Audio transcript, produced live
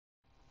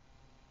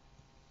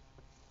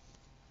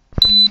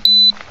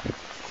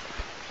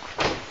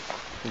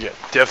Yeah,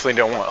 definitely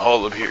don't want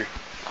all up here.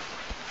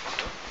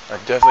 I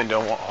definitely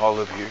don't want all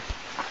up here.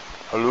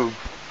 Hello.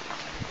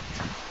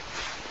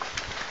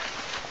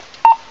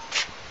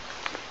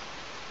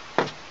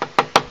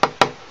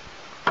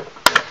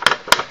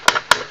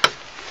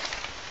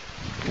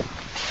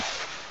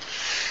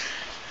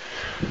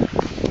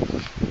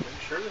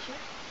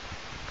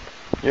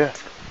 Yeah.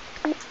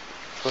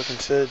 Fucking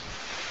said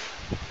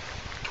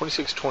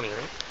 2620, right?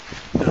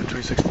 no,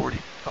 2640.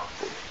 Oh,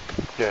 40.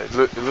 Yeah, it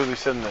literally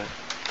said in there.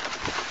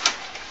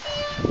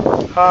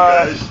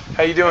 Hi. Hey guys.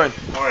 How you doing?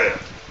 How are you?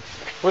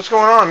 What's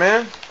going on,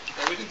 man?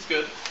 Everything's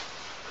good.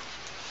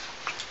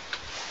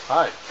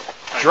 Hi.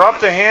 Drop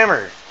the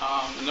hammer.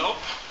 Nope.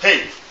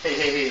 Hey.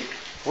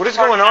 What is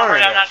going on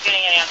right I'm now? not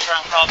getting an answer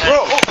on call back. Bro,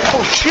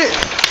 oh shit.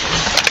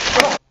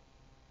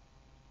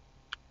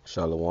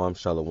 Shalom,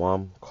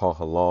 shalom. Call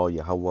halal,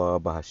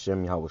 YAHAWAH,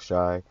 BAHASHAM,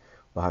 YAHAWASHI,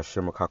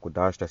 BAHASHAM,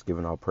 QADASH. That's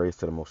giving all praise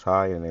to the Most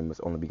High. In the name of His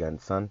only begotten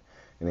Son.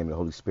 In the name of the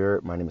Holy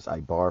Spirit. My name is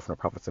Ibar from the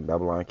Prophets in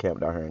Babylon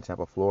camp down here in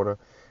Tampa, Florida.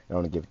 And I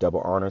want to give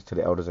double honors to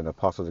the elders and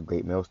apostles of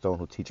Great Millstone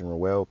who teach and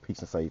well. Peace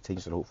and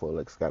salutations to the hopeful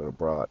elect scattered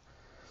abroad.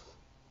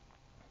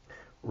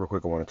 Real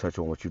quick, I want to touch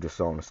on what you just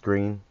saw on the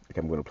screen. Okay,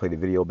 I'm going to play the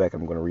video back.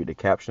 I'm going to read the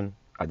caption.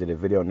 I did a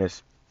video on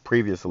this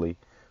previously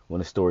when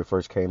the story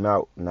first came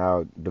out.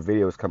 Now the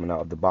video is coming out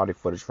of the body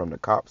footage from the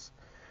cops.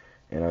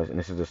 And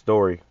this is the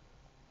story.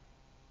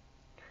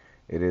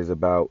 It is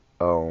about,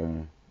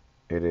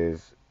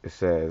 it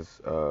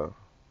says,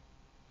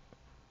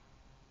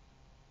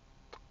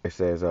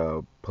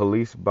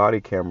 police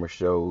body camera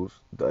shows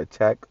the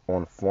attack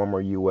on former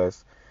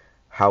U.S.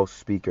 House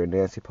Speaker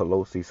Nancy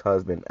Pelosi's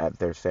husband at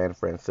their San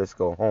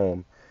Francisco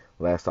home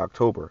last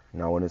October.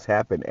 Now, when this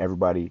happened,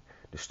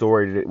 the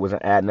story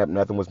wasn't adding up.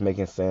 Nothing was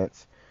making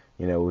sense.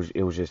 You know,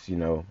 it was just, you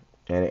know,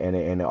 and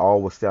it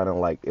all was sounding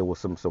like it was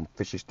some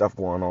fishy stuff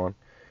going on.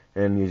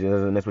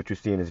 And that's what you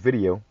see in this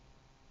video.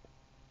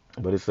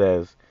 But it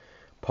says,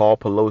 Paul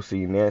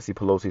Pelosi, Nancy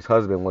Pelosi's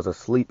husband, was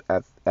asleep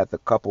at the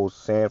couple's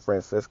San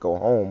Francisco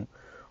home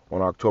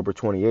on October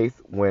 28th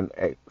when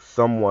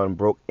someone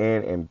broke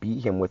in and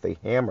beat him with a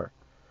hammer.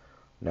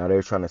 Now,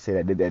 they're trying to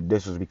say that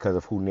this was because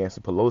of who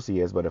Nancy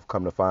Pelosi is, but have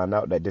come to find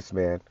out that this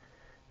man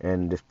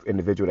and this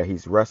individual that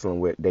he's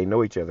wrestling with, they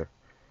know each other.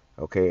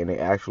 Okay, and they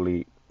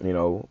actually, you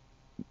know,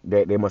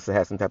 they must have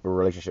had some type of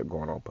relationship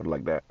going on, put it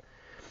like that.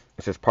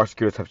 It says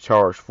prosecutors have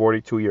charged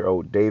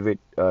 42-year-old David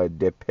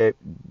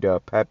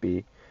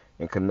DePepe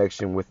in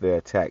connection with the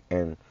attack.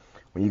 And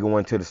when you go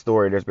into the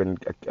story, there's been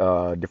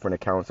different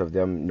accounts of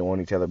them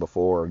knowing each other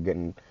before, or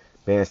getting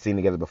bands seen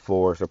together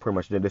before. So pretty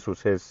much this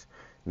was his,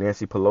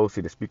 Nancy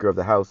Pelosi, the Speaker of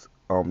the House.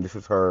 This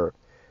was her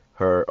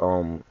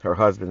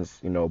husband's,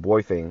 you know,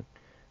 boy thing.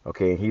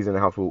 Okay, and he's in the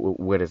house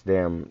with his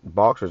damn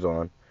boxers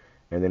on,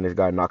 and then this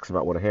guy knocks him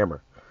out with a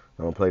hammer.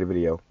 I'm gonna play the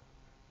video.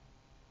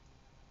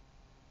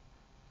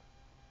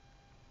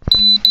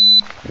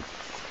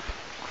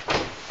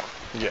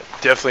 Yeah,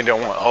 definitely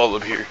don't want all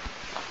up here.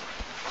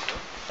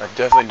 I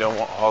definitely don't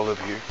want all up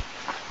here.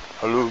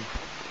 Hello.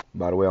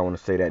 By the way, I want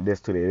to say that this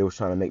today, they was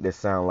trying to make this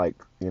sound like,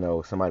 you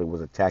know, somebody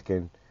was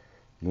attacking,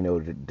 you know,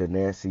 the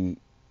Nancy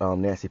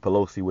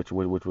Pelosi, which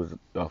was,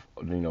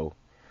 you know,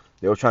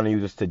 they were trying to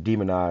use this to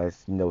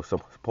demonize, you know,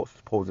 some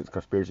supposed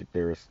conspiracy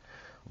theorists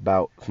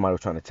about somebody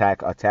was trying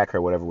to attack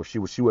her, whatever. She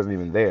wasn't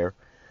even there.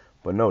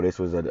 But no, this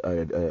was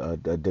a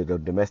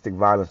domestic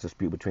violence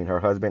dispute between her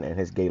husband and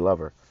his gay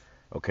lover.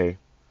 Okay.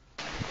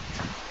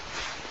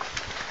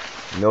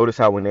 Notice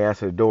how when they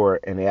answer the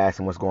door and they ask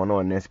him what's going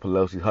on, Nancy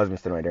Pelosi's husband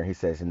standing right there, he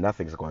says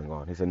nothing's going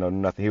on. He said no,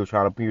 nothing. He was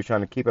trying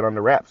to keep it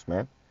under wraps,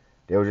 man.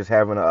 They were just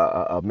having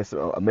a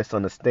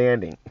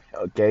misunderstanding.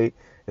 Okay,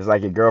 it's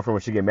like your girlfriend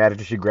when she get mad at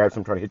you, she grabs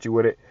something, trying to hit you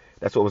with it.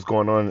 That's what was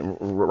going on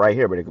right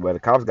here. But the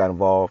cops got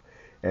involved,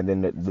 and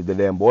then the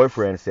damn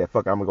boyfriend said,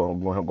 "Fuck, I'm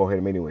gonna go hit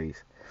him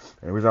anyways."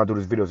 And the reason I do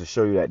this video is to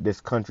show you that this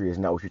country is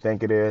not what you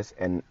think it is,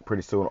 and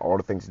pretty soon all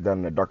the things done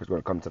in the dark is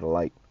going to come to the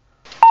light.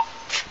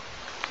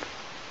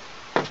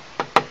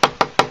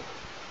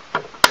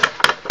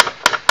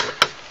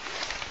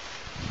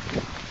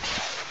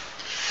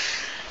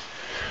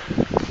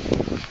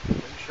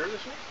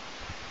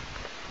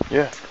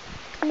 Yeah.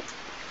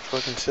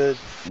 Fucking said.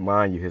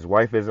 Mind you, his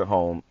wife isn't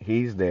home.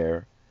 He's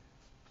there.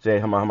 Say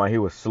how he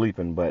was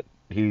sleeping, but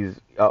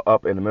he's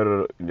up in the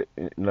middle of the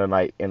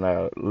night in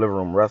a living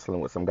room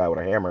wrestling with some guy with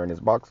a hammer in his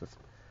boxes.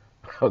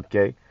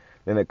 Okay.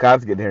 Then the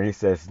cops get there and he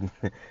says,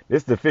 "This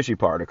is the fishy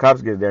part." The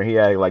cops get there and he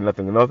acts like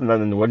nothing's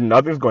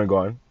going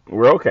on.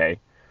 We're okay.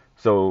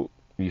 So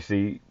you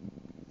see,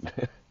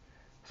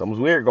 something's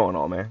weird going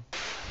on, man.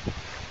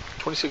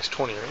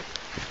 2620, right?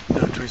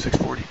 No,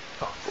 2640.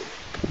 Oh, 40.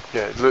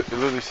 Yeah, it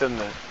literally said in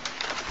there.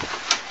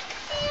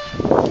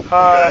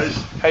 Hi. Guys.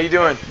 How you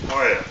doing? How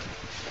are you?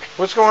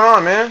 What's going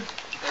on, man?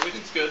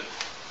 Everything's good.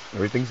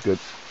 Everything's good.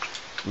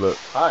 Look.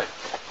 Hi.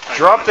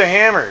 Drop the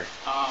hammer.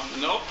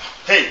 Nope.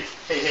 Hey.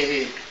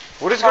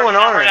 What is going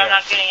on right I'm now?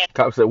 not getting it.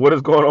 Cop said, "What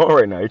is going on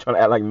right now? You're trying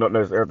to act like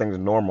everything's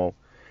normal."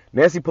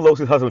 Nancy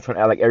Pelosi's husband was trying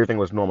to act like everything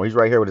was normal. He's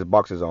right here with his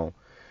boxers on.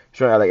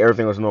 trying to act like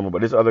everything was normal.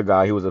 But this other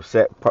guy, he was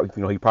upset. You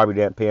know, he probably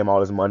didn't pay him all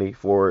his money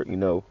for, you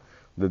know,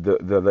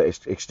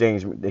 the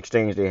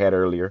exchange they had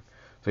earlier.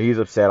 So he's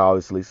upset,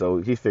 obviously. So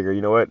he figured,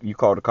 you know what? You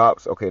call the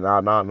cops. Okay, nah.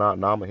 I'm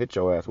gonna hit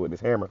your ass with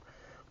this hammer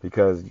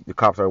because the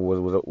cops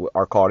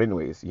are called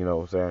anyways. You know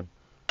what I'm saying?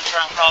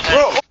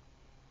 Bro.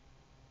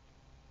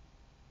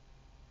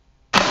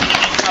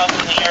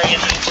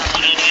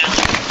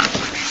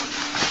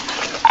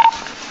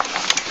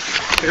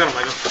 I got him,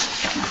 Michael.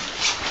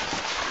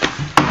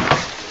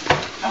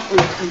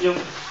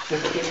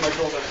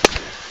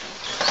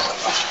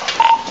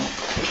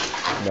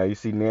 Now you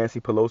see Nancy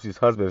Pelosi's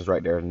husband is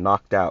right there,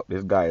 knocked out.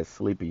 This guy is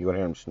sleepy. You're gonna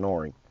hear him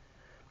snoring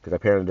because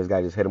apparently this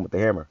guy just hit him with the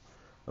hammer.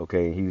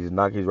 Okay, he's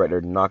right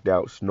there, knocked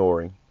out,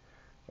 snoring.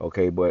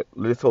 Okay, but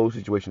this whole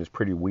situation is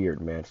pretty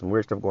weird, man. Some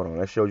weird stuff going on.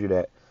 That shows you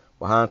that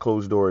behind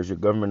closed doors, your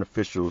government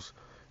officials,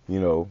 you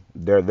know,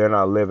 they're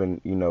not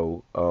living,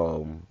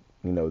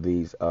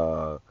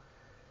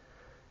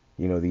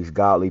 these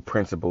godly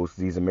principles,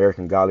 these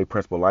American godly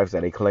principle lives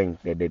that they claim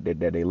that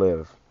they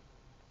live.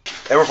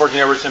 Edward 14,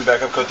 Edward 10,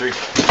 back up, code 3. Code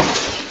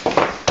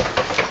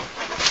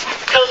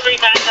 3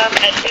 back up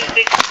at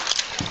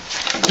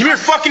 26. Give me your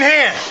fucking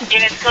hand!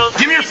 Units code 3.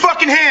 Give me your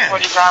fucking hand!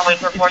 40 Broadway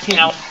for 14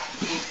 hours.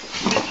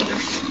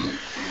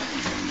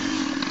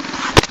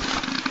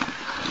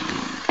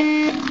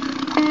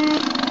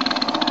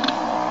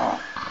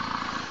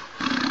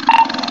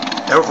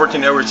 Edward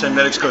 14, Edward 10,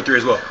 medics code 3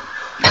 as well.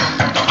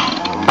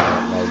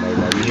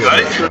 You got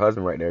it? Your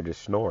husband right there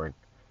just snoring.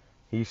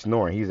 He's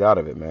snoring. He's out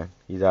of it, man.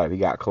 He's out of it.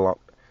 He got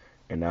clumped.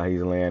 And now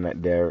he's laying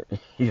there,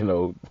 you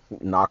know,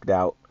 knocked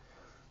out.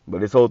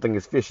 But this whole thing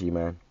is fishy,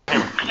 man.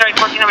 Sorry,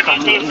 14 over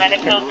Tuesday,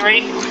 medic code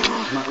 3.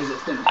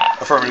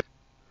 Affirmative.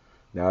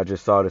 Now I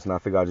just saw this and I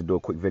figured I'd just do a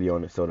quick video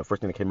on it. So the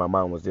first thing that came to my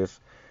mind was this.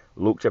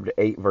 Luke chapter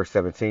 8, verse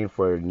 17.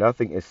 For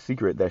nothing is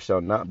secret that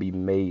shall not be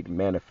made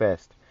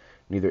manifest.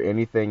 Neither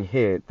anything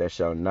hid that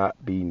shall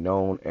not be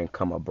known and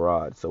come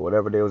abroad. So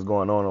whatever there was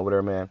going on over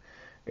there, man,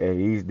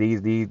 and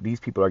these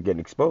people are getting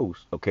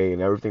exposed, okay,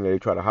 and everything that they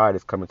try to hide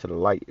is coming to the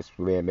light. It's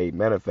being made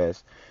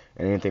manifest,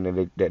 and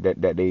anything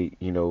that they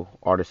you know,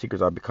 are the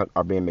secrets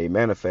are being made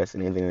manifest,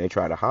 and anything that they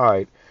try to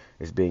hide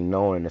is being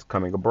known and is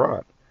coming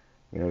abroad.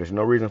 You know, there's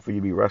no reason for you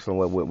to be wrestling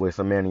with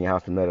some man in your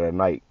house in the middle of the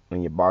night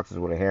in your boxes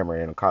with a hammer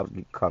and the cops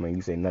come and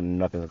you say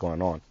nothing's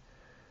going on.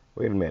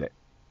 Wait a minute,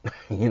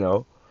 you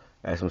know,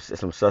 that's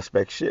some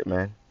suspect shit,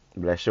 man.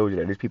 But that shows you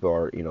that these people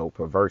are, you know,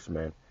 perverse,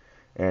 man.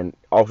 And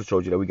also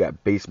showed you that we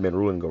got base men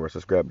ruling over us.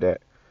 Let's grab that.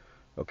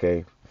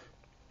 Okay.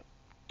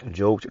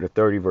 Job chapter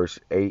 30, verse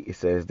 8, it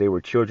says, they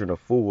were children of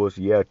fools,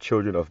 yeah,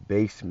 children of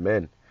base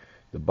men,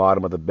 the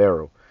bottom of the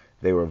barrel.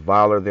 They were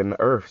viler than the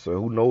earth. So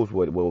who knows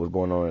what was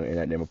going on in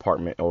that damn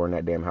apartment or in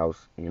that damn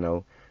house, you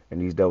know. And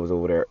these devils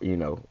over there, you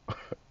know,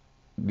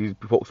 these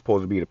people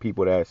supposed to be the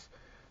people that's,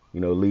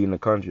 you know, leading the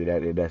country,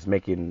 that's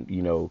making,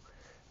 you know,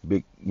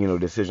 big, you know,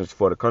 decisions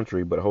for the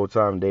country. But the whole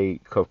time they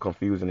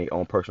confused in their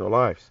own personal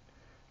lives.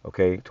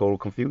 Okay, total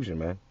confusion,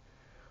 man.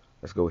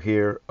 Let's go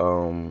here.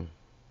 Let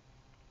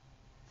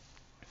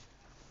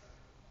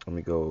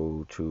me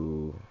go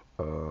to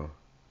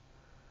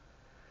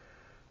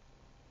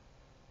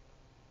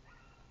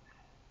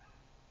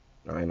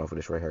I ain't know for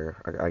this right here.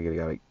 I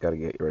gotta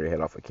get ready to head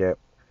off a cap.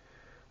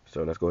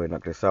 So let's go ahead and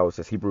knock this out. It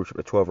says Hebrews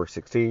chapter 12, verse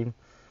 16.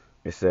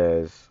 It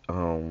says,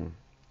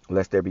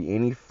 lest there be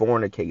any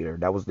fornicator.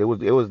 It was over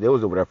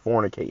there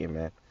fornicating,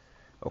 man.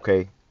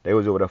 Okay. They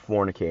was over there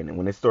fornicating. And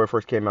when this story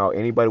first came out,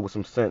 anybody with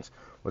some sense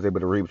was able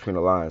to read between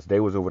the lines.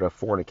 They was over there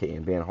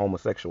fornicating, being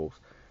homosexuals.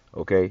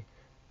 Okay?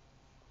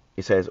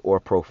 It says, or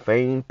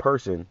profane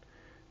person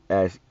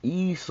as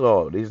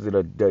Esau. These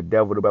are the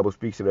devil the Bible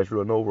speaks of that's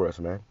ruling over us,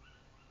 man.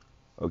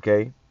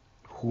 Okay?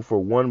 Who for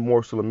one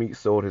morsel of meat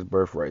sold his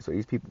birthright. So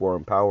these people are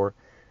in power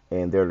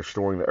and they're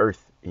destroying the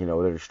earth. You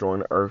know, they're destroying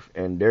the earth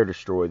and they're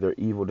destroyed. They're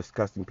evil,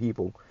 disgusting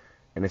people.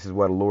 And this is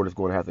why the Lord is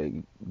going to have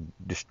to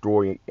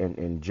destroy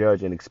and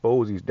judge and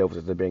expose these devils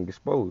as they're being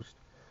exposed.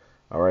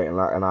 All right,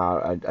 and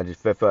I just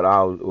felt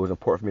it was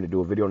important for me to do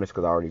a video on this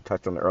because I already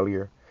touched on it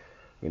earlier.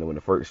 You know, when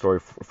the first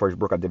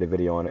broke, I did a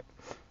video on it.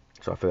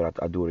 So I figured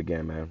I'd do it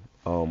again, man.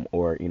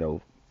 Or, you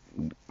know,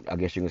 I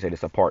guess you can say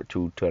this a part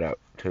 2 to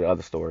the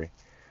other story.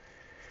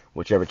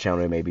 Whichever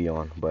channel it may be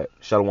on. But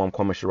Shalom,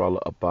 Kwame Shirala,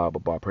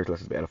 Abba, praise,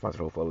 blessings, be edified, to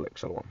the whole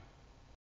Shalom.